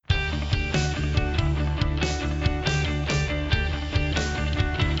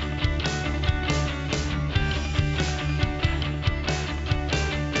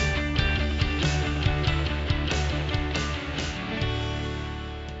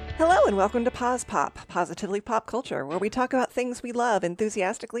Hello and welcome to Pause Pop, Positively Pop Culture, where we talk about things we love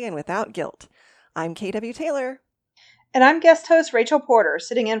enthusiastically and without guilt. I'm KW Taylor. And I'm guest host Rachel Porter,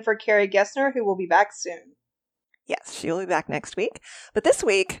 sitting in for Carrie Gessner, who will be back soon. Yes, she will be back next week. But this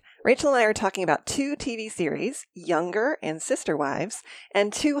week, Rachel and I are talking about 2 TV series, Younger and Sister Wives,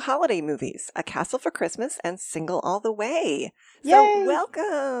 and 2 holiday movies, A Castle for Christmas and Single All the Way. Yay! So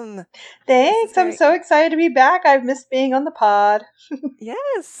welcome! Thanks, I'm so excited to be back. I've missed being on the pod.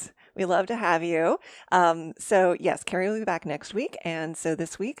 Yes, we love to have you. So yes, Carrie will be back next week. And so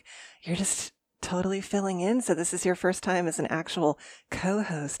this week, you're just totally filling in. So this is your first time as an actual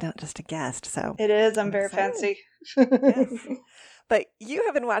co-host, not just a guest. So it is. I'm very excited. fancy. Yes. But you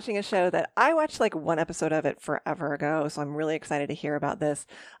have been watching a show that I watched like one episode of it forever ago. So I'm really excited to hear about this.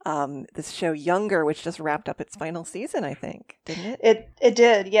 This show Younger, which just wrapped up its final season, I think, didn't it? It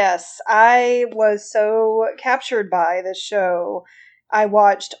did, yes. I was so captured by this show. I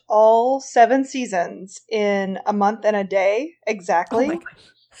watched all 7 seasons in a month and a day exactly. Oh my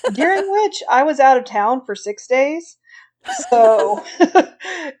gosh. During which I was out of town for 6 days. So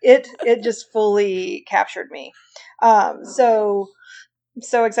it just fully captured me. So I'm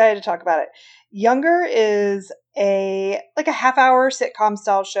so excited to talk about it. Younger is a half-hour sitcom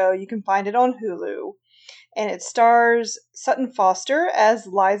style show. You can find it on Hulu, and it stars Sutton Foster as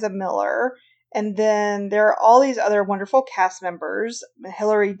Liza Miller, and then there are all these other wonderful cast members.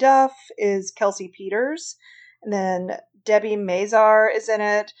 Hilary Duff is Kelsey Peters, and then Debbie Mazar is in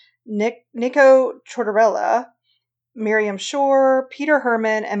it. Nico Tortorella, Miriam Shore, Peter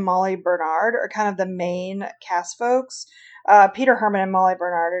Herman, and Molly Bernard are kind of the main cast folks. Peter Herman and Molly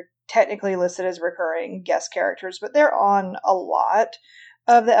Bernard are technically listed as recurring guest characters, but they're on a lot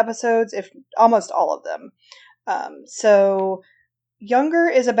of the episodes, if almost all of them. So Younger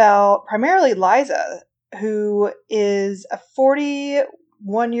is about primarily Liza, who is a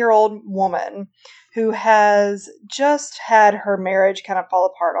 41-year-old woman who has just had her marriage kind of fall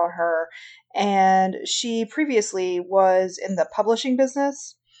apart on her, and she previously was in the publishing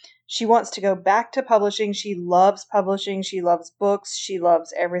business. She wants to go back to publishing. She loves publishing. She loves books. She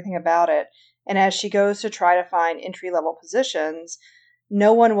loves everything about it. And as she goes to try to find entry-level positions,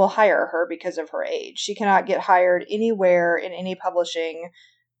 no one will hire her because of her age. She cannot get hired anywhere in any publishing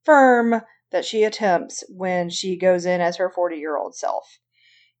firm that she attempts when she goes in as her 40-year-old self.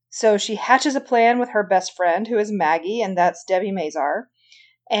 So she hatches a plan with her best friend, who is Maggie, and that's Debbie Mazar.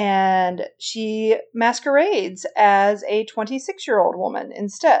 And she masquerades as a 26-year-old woman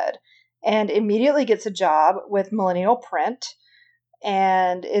instead, and immediately gets a job with Millennial Print,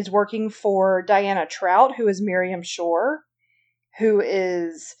 and is working for Diana Trout, who is Miriam Shore, who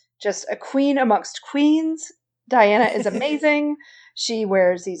is just a queen amongst queens. Diana is amazing. She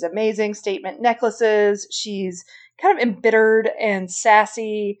wears these amazing statement necklaces. She's kind of embittered and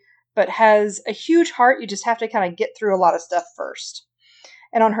sassy, but has a huge heart. You just have to kind of get through a lot of stuff first.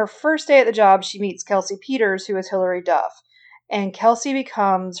 And on her first day at the job, she meets Kelsey Peters, who is Hilary Duff. And Kelsey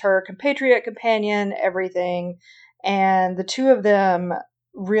becomes her compatriot, companion, everything. And the two of them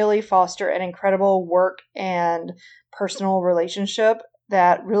really foster an incredible work and personal relationship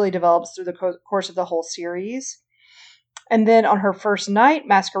that really develops through the course of the whole series. And then on her first night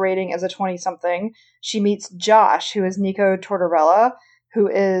masquerading as a 20-something, she meets Josh, who is Nico Tortorella, who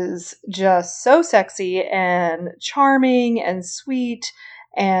is just so sexy and charming and sweet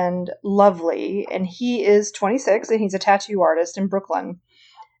and lovely. And he is 26, and he's a tattoo artist in Brooklyn.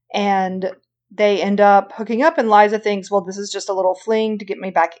 And they end up hooking up, and Liza thinks, well, this is just a little fling to get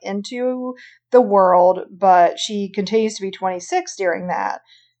me back into the world, but she continues to be 26 during that,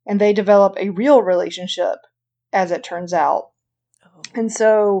 and they develop a real relationship, as it turns out. Oh. And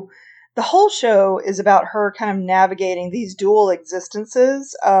so the whole show is about her kind of navigating these dual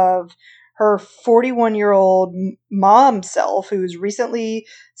existences of her 41-year-old mom self, who's recently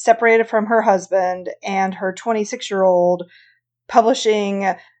separated from her husband, and her 26-year-old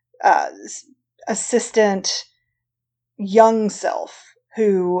publishing assistant young self,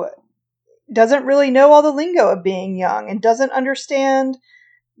 who doesn't really know all the lingo of being young and doesn't understand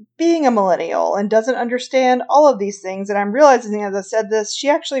being a millennial and doesn't understand all of these things. And I'm realizing, as I said this, she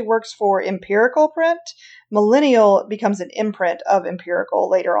actually works for Empirical Print. Millennial becomes an imprint of Empirical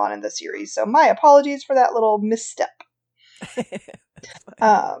later on in the series. So my apologies for that little misstep.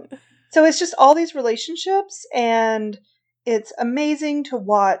 So it's just all these relationships, and it's amazing to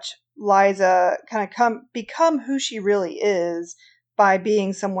watch Liza kind of become who she really is by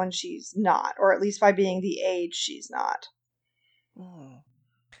being someone she's not, or at least by being the age she's not.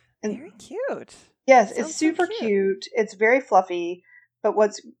 Very cute. Yes, it's super cute. It's very fluffy, but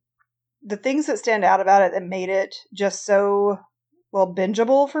the things that stand out about it that made it just so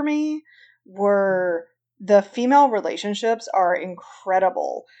bingeable for me were the female relationships are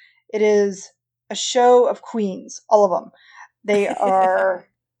incredible. It is a show of queens, all of them. They are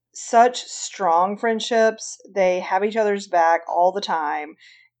such strong friendships. They have each other's back all the time.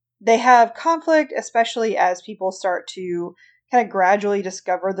 They have conflict, especially as people start to kind of gradually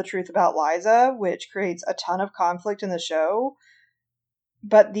discover the truth about Liza, which creates a ton of conflict in the show.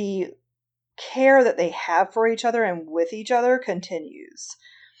 But the care that they have for each other and with each other continues.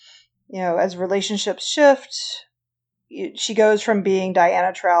 As relationships shift, she goes from being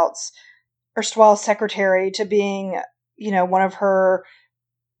Diana Trout's erstwhile secretary to being, one of her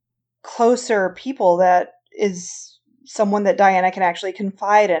closer people that is someone that Diana can actually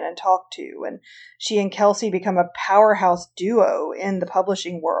confide in and talk to. And she and Kelsey become a powerhouse duo in the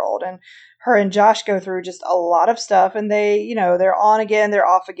publishing world. And her and Josh go through just a lot of stuff, and they, they're on again, they're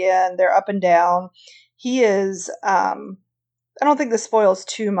off again, they're up and down. He is, I don't think this spoils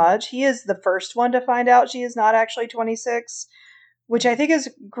too much. He is the first one to find out she is not actually 26, which I think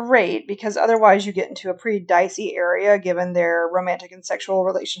is great because otherwise you get into a pretty dicey area given their romantic and sexual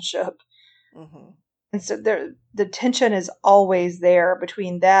relationship. Mm-hmm. And so the tension is always there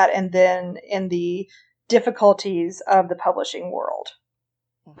between that and then in the difficulties of the publishing world.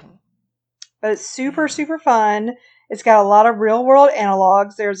 Mm-hmm. But it's super, super fun. It's got a lot of real world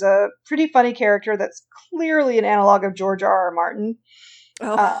analogs. There's a pretty funny character that's clearly an analog of George R.R. Martin.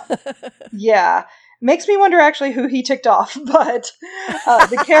 Oh. Yeah. Makes me wonder actually who he ticked off, but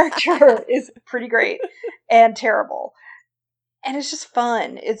the character is pretty great and terrible. And it's just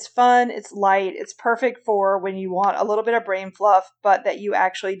fun. It's fun. It's light. It's perfect for when you want a little bit of brain fluff, but that you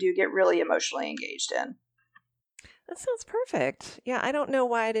actually do get really emotionally engaged in. That sounds perfect. Yeah, I don't know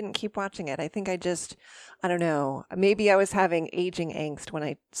why I didn't keep watching it. I think I don't know. Maybe I was having aging angst when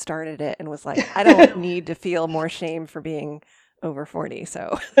I started it and was like, I don't need to feel more shame for being over 40.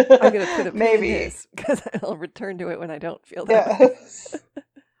 So I'm going to put a pin in this because I'll return to it when I don't feel that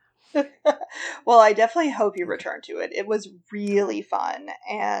way. Well, I definitely hope you return to it. It was really fun,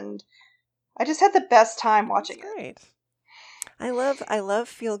 and I just had the best time watching it. Great. I love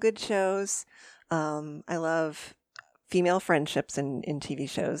feel good shows. I love female friendships in TV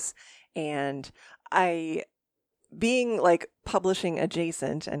shows, and being like publishing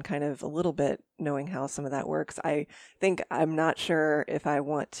adjacent and kind of a little bit knowing how some of that works, I think I'm not sure if I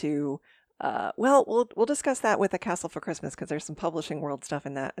want to. We'll discuss that with A Castle for Christmas because there's some publishing world stuff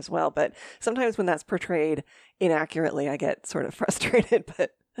in that as well. But sometimes when that's portrayed inaccurately, I get sort of frustrated.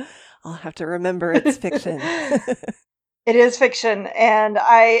 But I'll have to remember it's fiction. It is fiction, and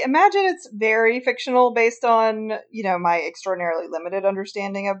I imagine it's very fictional based on, my extraordinarily limited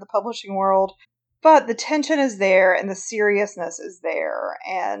understanding of the publishing world. But the tension is there, and the seriousness is there,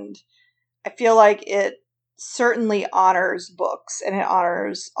 and I feel like it certainly honors books, and it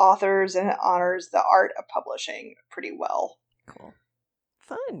honors authors, and it honors the art of publishing pretty well. Cool.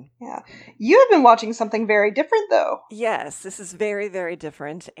 Fun. Yeah. You have been watching something very different, though. Yes, this is very, very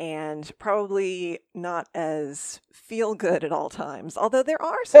different and probably not as feel good at all times, although there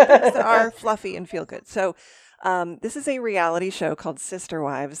are some things that are fluffy and feel good. So this is a reality show called Sister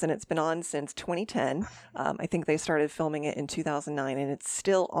Wives, and it's been on since 2010. I think they started filming it in 2009, and it's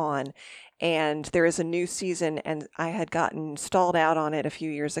still on. And there is a new season, and I had gotten stalled out on it a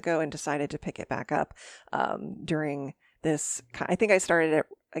few years ago and decided to pick it back up during this. I think I started it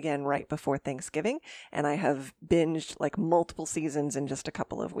again right before Thanksgiving, and I have binged like multiple seasons in just a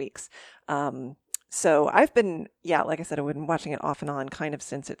couple of weeks. So I've been, like I said, I've been watching it off and on kind of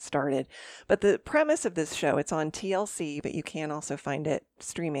since it started. But the premise of this show, it's on TLC, but you can also find it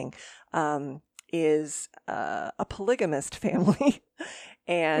streaming, is a polygamist family.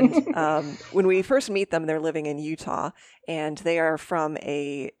 And when we first meet them, they're living in Utah, and they are from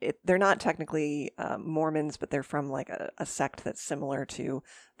they're not technically Mormons, but they're from like a sect that's similar to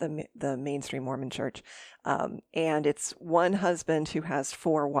the mainstream Mormon church. And it's one husband who has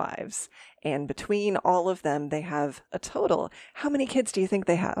 4 wives. And between all of them, they have a total. How many kids do you think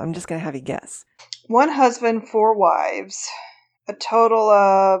they have? I'm just going to have you guess. One husband, 4 wives. A total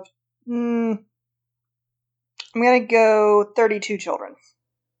of, I'm going to go 32 children.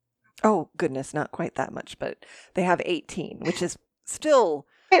 Oh, goodness, not quite that much, but they have 18, which is still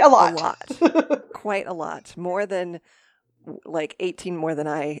quite a lot. Quite a lot. More than, like 18 more than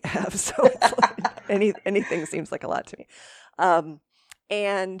I have. So it's like anything seems like a lot to me.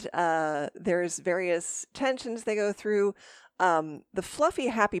 And there's various tensions they go through. The fluffy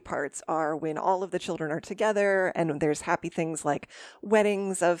happy parts are when all of the children are together and there's happy things like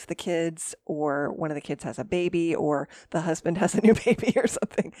weddings of the kids, or one of the kids has a baby, or the husband has a new baby or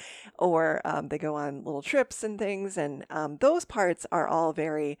something, or they go on little trips and things. And those parts are all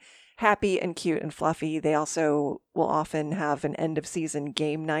very happy and cute and fluffy. They also will often have an end of season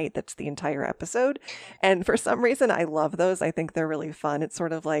game night that's the entire episode. And for some reason, I love those. I think they're really fun. It's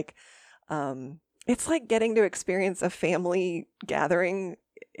sort of like, it's like getting to experience a family gathering,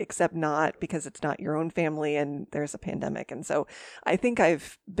 except not, because it's not your own family and there's a pandemic. And so I think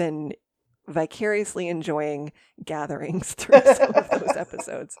I've been vicariously enjoying gatherings through some of those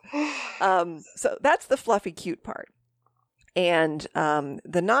episodes. So that's the fluffy cute part. And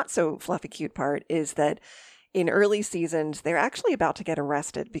the not so fluffy cute part is that in early seasons, they're actually about to get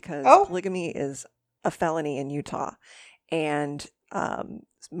arrested because polygamy is a felony in Utah. And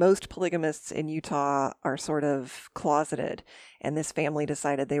most polygamists in Utah are sort of closeted. And this family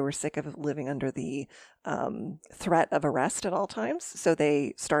decided they were sick of living under the threat of arrest at all times. So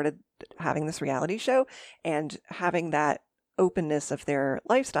they started having this reality show, and having that openness of their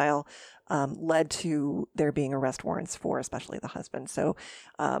lifestyle led to there being arrest warrants for especially the husband. So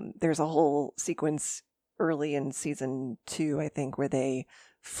there's a whole sequence early in season 2, I think, where they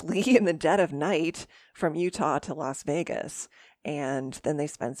flee in the dead of night from Utah to Las Vegas. And then they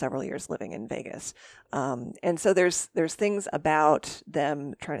spend several years living in Vegas. And so there's things about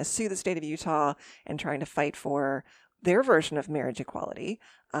them trying to sue the state of Utah and trying to fight for their version of marriage equality.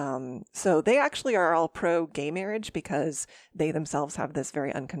 So they actually are all pro-gay marriage because they themselves have this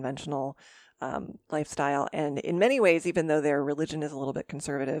very unconventional lifestyle. And in many ways, even though their religion is a little bit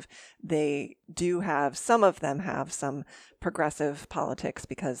conservative, they do have, some of them have some progressive politics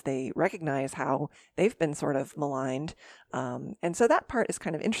because they recognize how they've been sort of maligned. And so that part is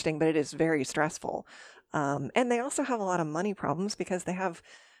kind of interesting, but it is very stressful. And they also have a lot of money problems because they have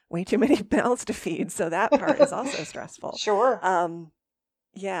way too many mouths to feed. So that part is also stressful. Sure.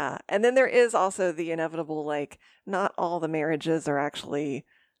 Yeah. And then there is also the inevitable, like, not all the marriages are actually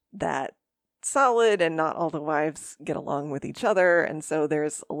that solid and not all the wives get along with each other. And so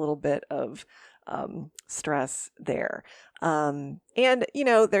there's a little bit of stress there. And,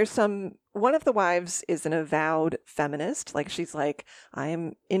 there's one of the wives is an avowed feminist. Like, she's like, I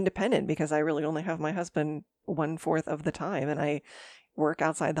am independent because I really only have my husband 1/4 of the time. And I work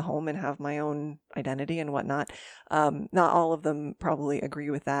outside the home and have my own identity and whatnot. Not all of them probably agree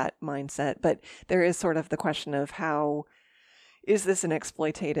with that mindset, but there is sort of the question of how, is this an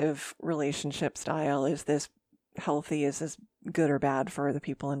exploitative relationship style? Is this healthy? Is this good or bad for the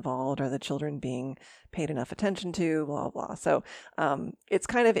people involved? Are the children being paid enough attention to? Blah, blah. So it's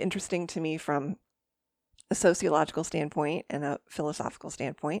kind of interesting to me from a sociological standpoint and a philosophical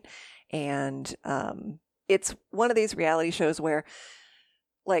standpoint. And it's one of these reality shows where,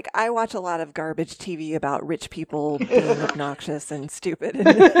 like, I watch a lot of garbage TV about rich people being obnoxious and stupid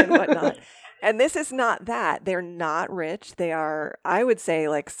and whatnot. And this is not that. They're not rich. They are, I would say,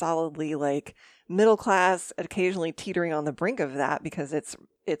 like, solidly, like, middle class, occasionally teetering on the brink of that because it's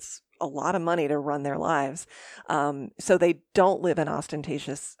a lot of money to run their lives. So they don't live in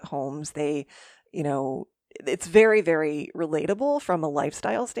ostentatious homes. They, it's very, very relatable from a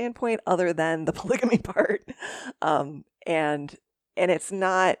lifestyle standpoint, other than the polygamy part. And it's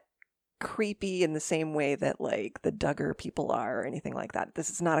not creepy in the same way that, like, the Duggar people are or anything like that. This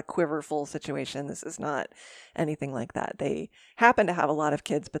is not a Quiverful situation. This is not anything like that. They happen to have a lot of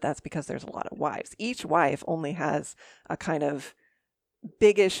kids, but that's because there's a lot of wives. Each wife only has a kind of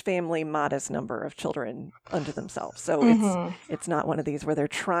biggish family, modest number of children unto themselves. So it's not one of these where they're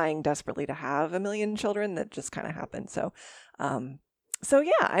trying desperately to have a million children. That just kind of happen. So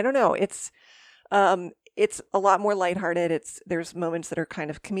yeah, I don't know. It's a lot more lighthearted. There's moments that are kind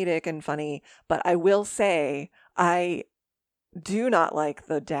of comedic and funny, but I will say I do not like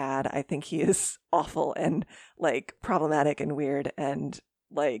the dad. I think he is awful and, like, problematic and weird and,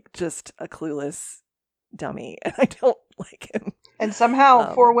 like, just a clueless dummy, and I don't like him. And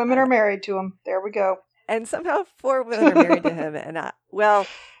somehow 4 women are married to him. There we go. And somehow 4 women are married to him. And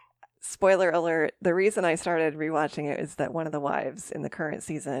spoiler alert, the reason I started rewatching it is that one of the wives in the current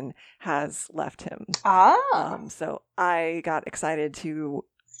season has left him. So I got excited to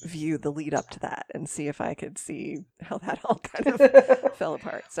view the lead up to that and see if I could see how that all kind of fell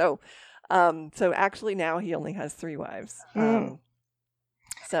apart. So actually now he only has 3 wives.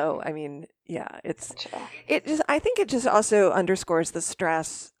 So, I mean, yeah, I think it just also underscores the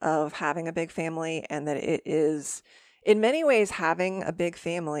stress of having a big family, and that it is, in many ways, having a big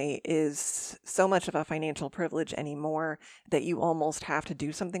family is so much of a financial privilege anymore that you almost have to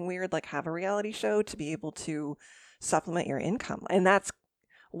do something weird, like have a reality show, to be able to supplement your income. And that's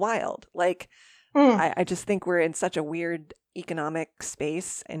wild. Like, Mm. I just think we're in such a weird economic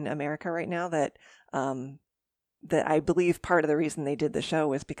space in America right now that that I believe part of the reason they did the show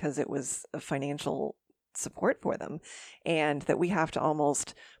was because it was a financial support for them, and that we have to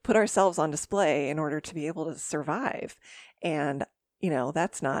almost put ourselves on display in order to be able to survive. And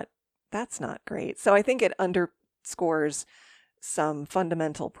that's not great. So I think it underscores some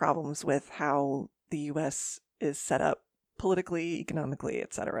fundamental problems with how the US is set up politically, economically,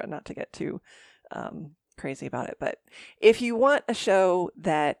 etc. Not to get too crazy about it, but if you want a show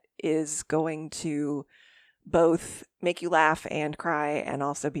that is going to both make you laugh and cry and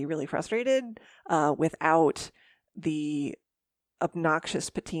also be really frustrated without the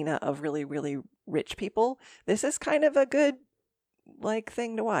obnoxious patina of really, really rich people, this is kind of a good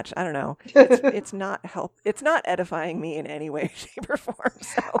thing to watch. I don't know. It's not edifying me in any way, shape, or form.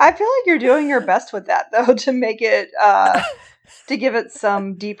 So I feel like you're doing your best with that, though, to make it to give it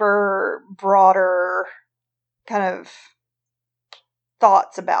some deeper, broader kind of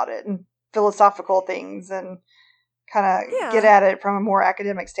thoughts about it and philosophical things, and kind of get at it from a more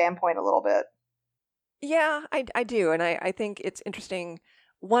academic standpoint a little bit. Yeah, I do. And I think it's interesting.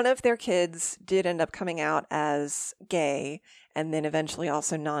 One of their kids did end up coming out as gay and then eventually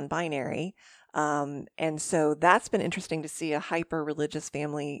also non-binary. And so that's been interesting to see a hyper religious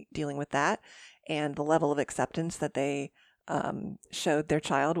family dealing with that, and the level of acceptance that they showed their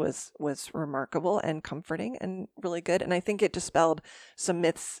child was remarkable and comforting and really good. And I think it dispelled some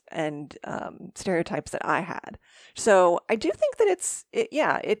myths and stereotypes that I had. So I do think that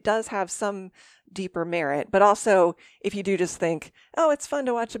it does have some deeper merit, but also if you do just think, oh, it's fun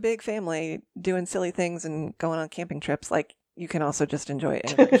to watch a big family doing silly things and going on camping trips, like, you can also just enjoy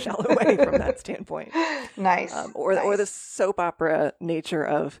it in a very shallow way from that standpoint. Nice. Or the soap opera nature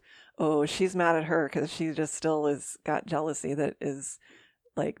of, oh, she's mad at her because she just still is got jealousy that is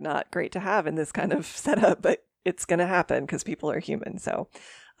like not great to have in this kind of setup, but it's going to happen because people are human. So,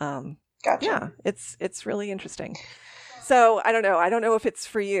 gotcha. Yeah, it's really interesting. So I don't know if it's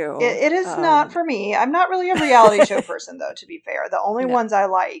for you. It is not for me. I'm not really a reality show person, though, to be fair. The only ones I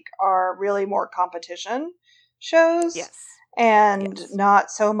like are really more competition shows. Yes. And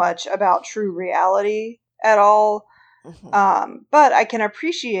not so much about true reality at all. Mm-hmm. But I can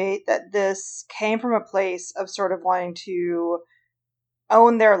appreciate that this came from a place of sort of wanting to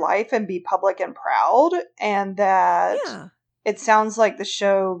own their life and be public and proud, and that it sounds like the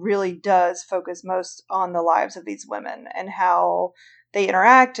show really does focus most on the lives of these women and how they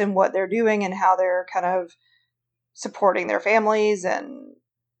interact and what they're doing and how they're kind of supporting their families and,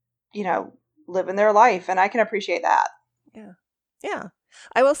 living their life. And I can appreciate that. Yeah.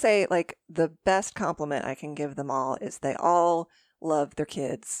 I will say, like, the best compliment I can give them all is they all love their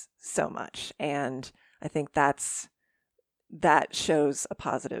kids so much. And I think that shows a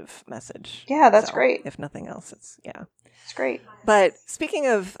positive message. Yeah, that's great. If nothing else, it's great. But speaking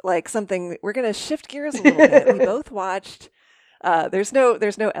of like something, we're going to shift gears a little bit. We both watched, there's no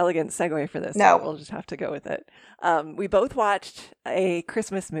elegant segue for this. No. So we'll just have to go with it. We both watched a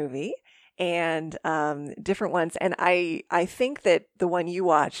Christmas movie, and different ones. And I think that the one you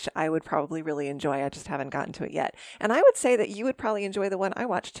watched, I would probably really enjoy. I just haven't gotten to it yet. And I would say that you would probably enjoy the one I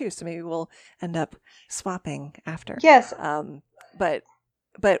watched too. So maybe we'll end up swapping after. Yes. But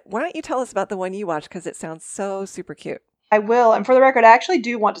why don't you tell us about the one you watched? Because it sounds so super cute. I will. And for the record, I actually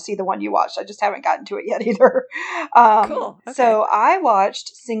do want to see the one you watched. I just haven't gotten to it yet either. Cool. Okay. So I watched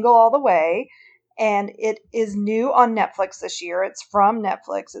Single All the Way. And it is new on Netflix this year. It's from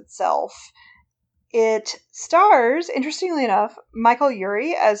Netflix itself. It stars, interestingly enough, Michael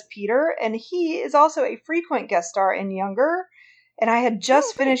Urie as Peter, and he is also a frequent guest star in Younger. And I had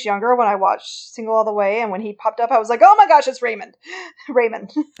just finished Younger when I watched Single All the Way, and when he popped up, I was like, oh my gosh, it's Raymond.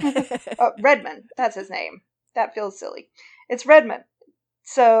 Redmond, that's his name. That feels silly. It's Redmond.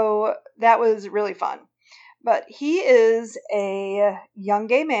 So that was really fun. But he is a young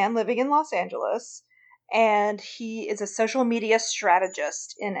gay man living in Los Angeles, and he is a social media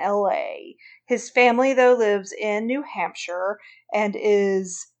strategist in LA. His family, though, lives in New Hampshire and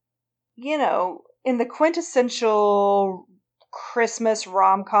is, in the quintessential Christmas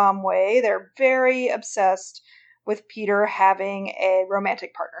rom-com way, they're very obsessed with Peter having a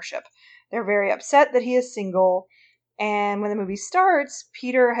romantic partnership. They're very upset that he is single. And when the movie starts,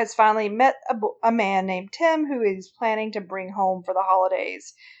 Peter has finally met a man named Tim who is planning to bring home for the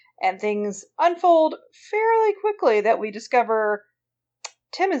holidays. And things unfold fairly quickly that we discover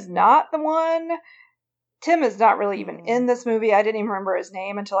Tim is not the one. Tim is not really even in this movie. I didn't even remember his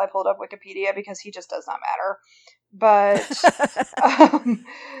name until I pulled up Wikipedia because he just does not matter. But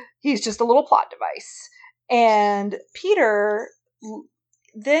he's just a little plot device. And Peter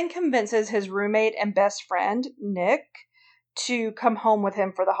then convinces his roommate and best friend, Nick, to come home with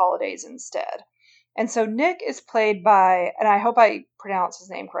him for the holidays instead. And so Nick is played by, and I hope I pronounce his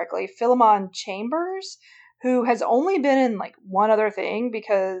name correctly, Philemon Chambers, who has only been in like one other thing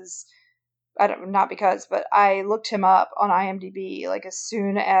because not because, but I looked him up on IMDb like as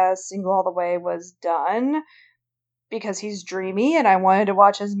soon as Single All the Way was done because he's dreamy and I wanted to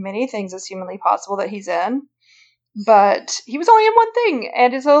watch as many things as humanly possible that he's in. But he was only in one thing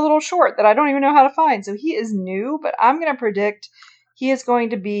and it's a little short that I don't even know how to find. So he is new, but I'm going to predict he is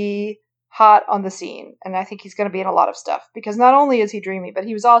going to be hot on the scene. And I think he's going to be in a lot of stuff because not only is he dreamy, but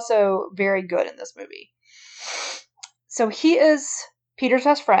he was also very good in this movie. So he is Peter's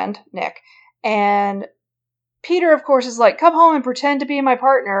best friend, Nick. And Peter, of course, is like, come home and pretend to be my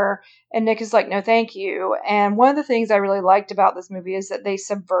partner. And Nick is like, no, thank you. And one of the things I really liked about this movie is that they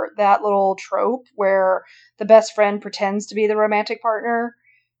subvert that little trope where the best friend pretends to be the romantic partner.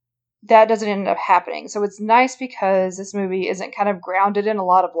 That doesn't end up happening. So it's nice because this movie isn't kind of grounded in a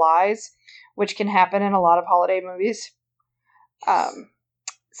lot of lies, which can happen in a lot of holiday movies.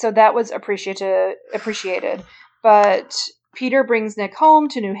 So that was appreciated. But Peter brings Nick home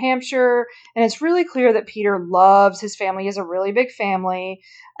to New Hampshire, and it's really clear that Peter loves his family. He has a really big family.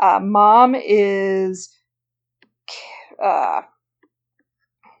 Mom is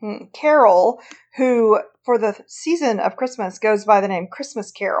Carol, who for the season of Christmas goes by the name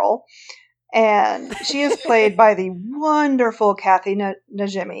Christmas Carol, and she is played by the wonderful Kathy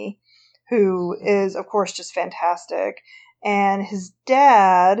Najimy, who is, of course, just fantastic. And his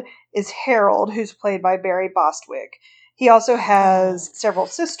dad is Harold, who's played by Barry Bostwick. He also has several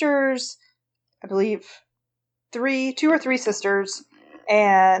sisters, I believe two or three sisters,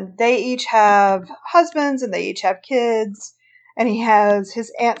 and they each have husbands and they each have kids. And he has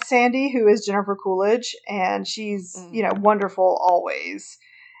his Aunt Sandy, who is Jennifer Coolidge, and she's, wonderful always.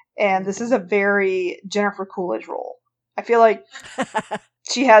 And this is a very Jennifer Coolidge role. I feel like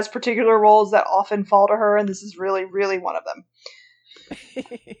she has particular roles that often fall to her, and this is really, really one of them.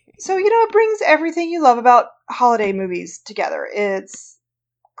 So, it brings everything you love about holiday movies together. It's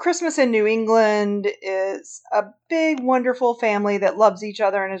Christmas in New England. It's a big, wonderful family that loves each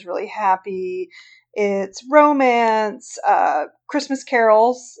other and is really happy. It's romance. Christmas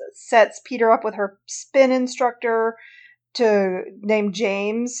Carols sets Peter up with her spin instructor named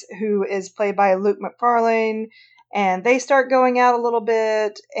James, who is played by Luke McFarlane. And they start going out a little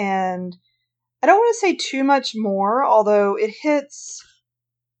bit. And I don't want to say too much more, although it hits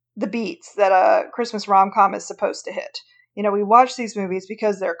the beats that a Christmas rom-com is supposed to hit. We watch these movies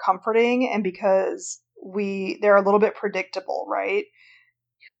because they're comforting and because they're a little bit predictable, right?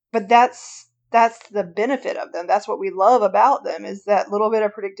 But that's the benefit of them. That's what we love about them, is that little bit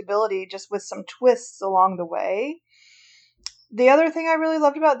of predictability just with some twists along the way. The other thing I really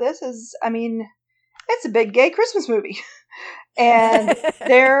loved about this is, it's a big gay Christmas movie. And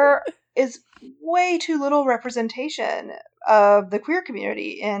there is way too little representation of the queer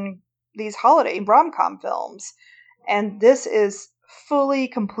community in these holiday rom-com films. And this is fully,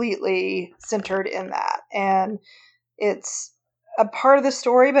 completely centered in that. And it's a part of the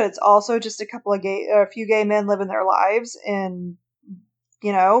story, but it's also just a few gay men living their lives and,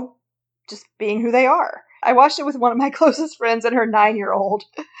 just being who they are. I watched it with one of my closest friends and her 9-year-old,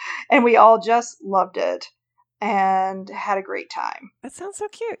 and we all just loved it and had a great time. That sounds so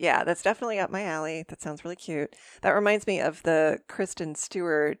cute. Yeah, that's definitely up my alley. That sounds really cute. That reminds me of the Kristen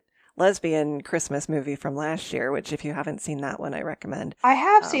Stewart lesbian Christmas movie from last year, which if you haven't seen that one, I recommend. I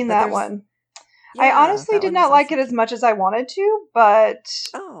have seen that one. Yeah, I honestly did not like it as much as I wanted to, but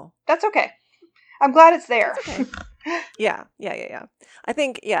that's okay. I'm glad it's there. Okay. Yeah. I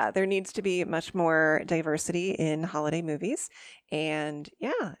think, there needs to be much more diversity in holiday movies. And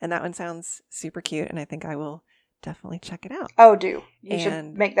that one sounds super cute. And I think I will definitely check it out. Oh, do. You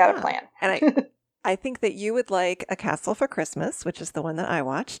should make that a plan. And I think that you would like A Castle for Christmas, which is the one that I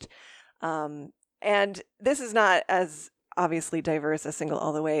watched. And this is not as obviously diverse as Single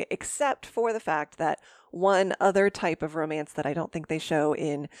All the Way, except for the fact that one other type of romance that I don't think they show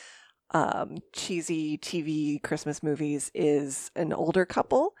in cheesy TV Christmas movies is an older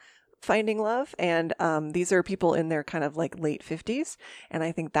couple finding love. And these are people in their kind of like late 50s. And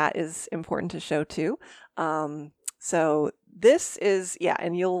I think that is important to show too. So this is,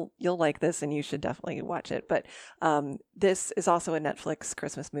 and you'll like this and you should definitely watch it. But this is also a Netflix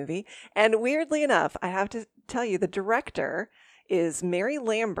Christmas movie. And weirdly enough, I have to tell you, the director is Mary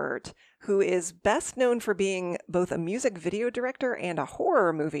Lambert, who is best known for being both a music video director and a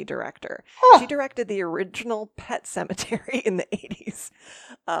horror movie director. Huh. She directed the original Pet Sematary in the 80s.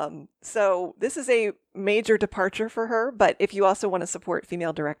 So this is a major departure for her, but if you also want to support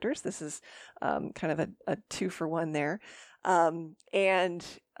female directors, this is kind of a 2-for-1 there.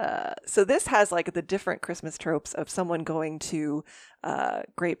 So this has like the different Christmas tropes of someone going to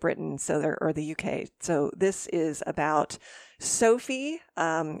Great Britain, or the UK. So this is about Sophie,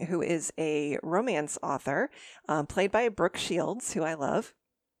 who is a romance author, played by Brooke Shields, who I love.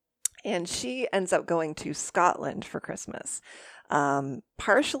 And she ends up going to Scotland for Christmas,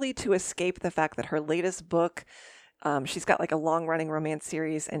 partially to escape the fact that her latest book, she's got like a long-running romance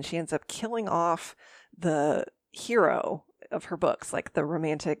series, and she ends up killing off the hero of her books, like the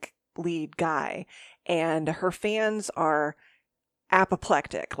romantic lead guy, and her fans are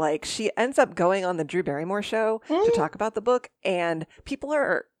apoplectic. Like, she ends up going on the Drew Barrymore show to talk about the book, and people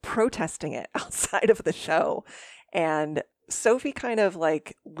are protesting it outside of the show, and Sophie kind of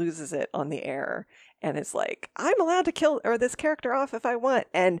like loses it on the air and is like, I'm allowed to kill this character off if I want.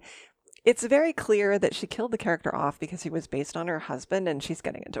 And it's very clear that she killed the character off because he was based on her husband and she's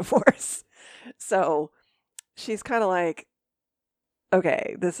getting a divorce. So she's kind of like,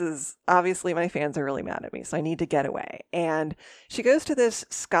 okay, this is obviously my fans are really mad at me, so I need to get away. And she goes to this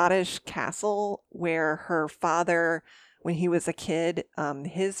Scottish castle where her father, when he was a kid,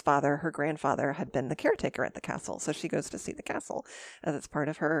 his father, her grandfather, had been the caretaker at the castle. So she goes to see the castle as it's part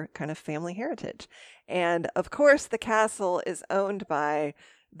of her kind of family heritage. And of course, the castle is owned by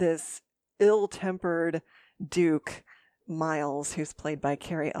this ill-tempered Duke, Miles, who's played by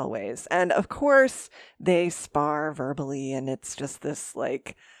Carrie Elways. And of course, they spar verbally, and it's just this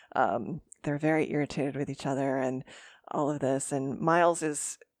like, they're very irritated with each other and all of this. And Miles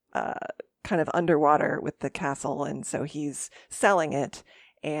is kind of underwater with the castle, and so he's selling it.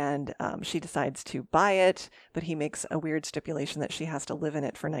 And she decides to buy it, but he makes a weird stipulation that she has to live in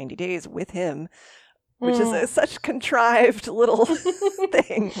it for 90 days with him, which is such contrived little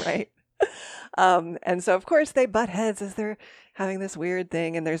thing, right? And so, of course, they butt heads as they're having this weird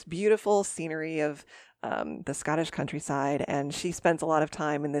thing. And there's beautiful scenery of the Scottish countryside. And she spends a lot of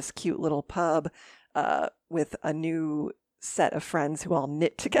time in this cute little pub with a new set of friends who all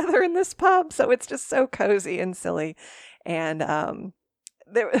knit together in this pub. So it's just so cozy and silly. And I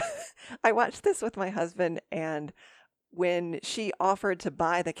watched this with my husband, and when she offered to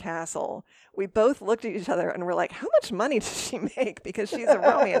buy the castle, we both looked at each other and were like, how much money does she make? Because she's a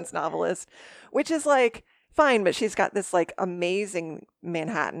romance novelist, which is like fine, but she's got this like amazing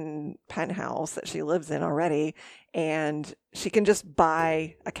Manhattan penthouse that she lives in already, and she can just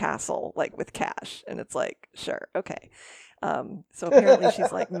buy a castle like with cash. And it's like, sure, okay. So apparently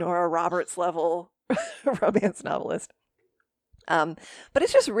she's like Nora Roberts level romance novelist. But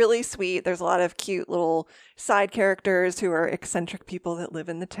it's just really sweet. There's a lot of cute little side characters who are eccentric people that live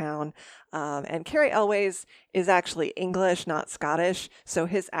in the town. And Carrie Elways is actually English, not Scottish. So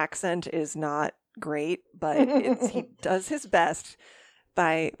his accent is not great, but he does his best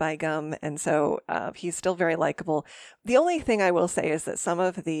by gum. And so he's still very likable. The only thing I will say is that some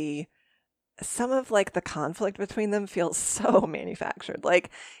of like the conflict between them feels so manufactured. Like,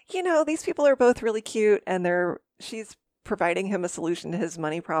 these people are both really cute, and she's providing him a solution to his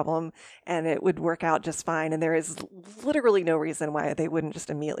money problem, and it would work out just fine. And there is literally no reason why they wouldn't just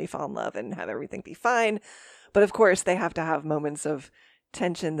immediately fall in love and have everything be fine. But of course, they have to have moments of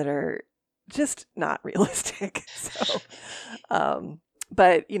tension that are just not realistic. So,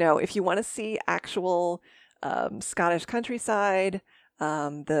 but if you want to see actual Scottish countryside,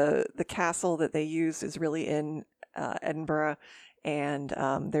 the castle that they use is really in Edinburgh, and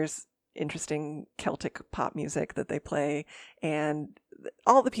there's interesting Celtic pop music that they play, and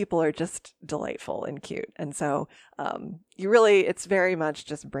all the people are just delightful and cute. And so it's very much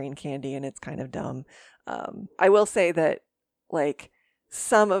just brain candy, and it's kind of dumb. I will say that like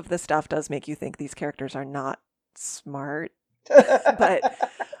some of the stuff does make you think these characters are not smart, but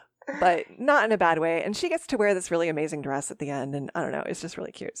not in a bad way. And she gets to wear this really amazing dress at the end, and I don't know, it's just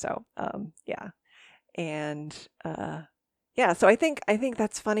really cute. So yeah. And so I think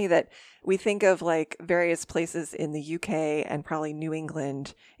that's funny that we think of like various places in the UK and probably New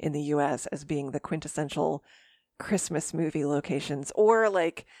England in the US as being the quintessential Christmas movie locations, or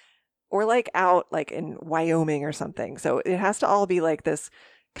like out like in Wyoming or something. So it has to all be like this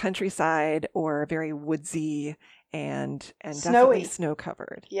countryside or very woodsy and Snowy. definitely snow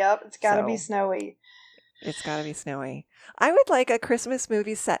covered. Yep, it's got to be snowy. It's got to be snowy. I would like a Christmas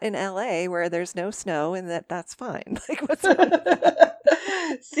movie set in LA where there's no snow and that's fine. Like, what's wrong with that?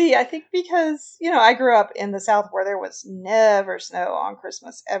 See, I think because, I grew up in the South where there was never snow on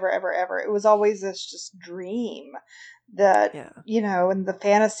Christmas, ever, ever, ever. It was always this just dream that, Yeah. and the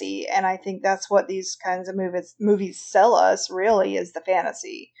fantasy. And I think that's what these kinds of movies sell us, really, is the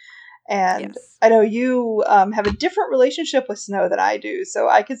fantasy. And Yes. I know you have a different relationship with snow than I do, so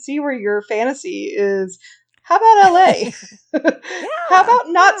I could see where your fantasy is. How about LA? How Yeah. about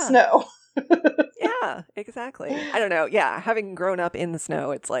not Yeah. snow? Yeah, exactly. I don't know. Yeah, having grown up in the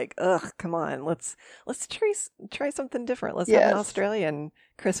snow, it's like, ugh, come on, let's try something different. Let's have an Yes. Australian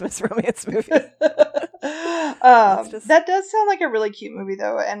Christmas romance movie. Let's just That does sound like a really cute movie,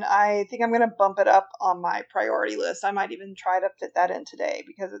 though, and I think I'm going to bump it up on my priority list. I might even try to fit that in today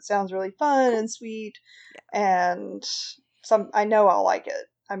because it sounds really fun cool. and sweet, and I know I'll like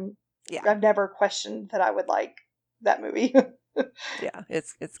it. Yeah, I've never questioned that I would like that movie. yeah,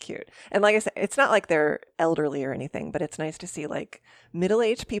 it's cute. And like I said, it's not like they're elderly or anything, but it's nice to see like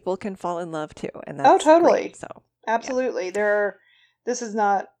middle-aged people can fall in love too, and Oh, that's totally. great. So Absolutely. This is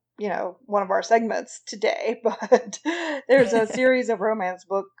not, one of our segments today, but there's a series of romance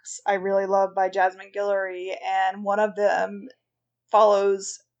books I really love by Jasmine Guillory, and one of them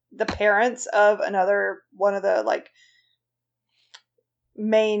follows the parents of one of the like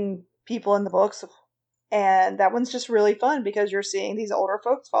main people in the books. And that one's just really fun because you're seeing these older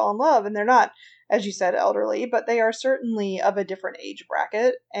folks fall in love, and they're not, as you said, elderly, but they are certainly of a different age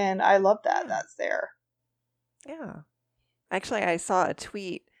bracket. And I love that yeah, that's there. yeah. Actually, I saw a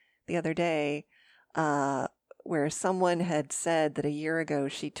tweet the other day uh, where someone had said that a year ago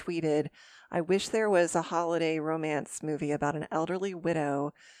she tweeted, I wish there was a holiday romance movie about an elderly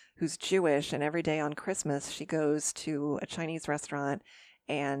widow who's Jewish, and every day on Christmas she goes to a Chinese restaurant,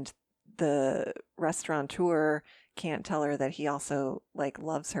 and the restaurateur can't tell her that he also like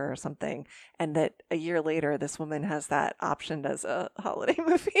loves her or something, and that a year later this woman has that optioned as a holiday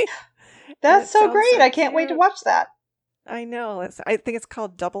movie. And That's it so sounds great. so I can't wait to cute. watch that. I know. I think it's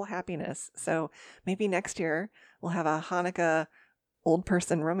called Double Happiness. So maybe next year we'll have a Hanukkah old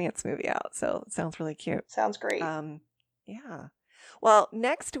person romance movie out. So it sounds really cute. Sounds great. Um, yeah. Well,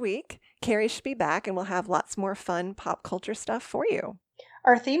 next week, Carrie should be back and we'll have lots more fun pop culture stuff for you.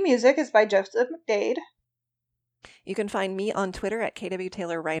 Our theme music is by Joseph McDade. You can find me on Twitter at KW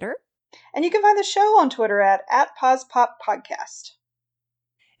Taylor Writer. And you can find the show on Twitter at PausePopPodcast.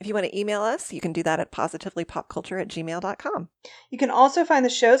 If you want to email us, you can do that at positivelypopculture@gmail.com. You can also find the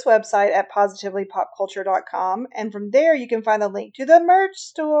show's website at positivelypopculture.com, and from there you can find the link to the merch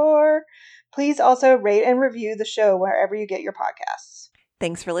store. Please also rate and review the show wherever you get your podcasts.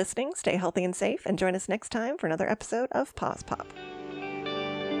 Thanks for listening. Stay healthy and safe, and join us next time for another episode of Pause Pop.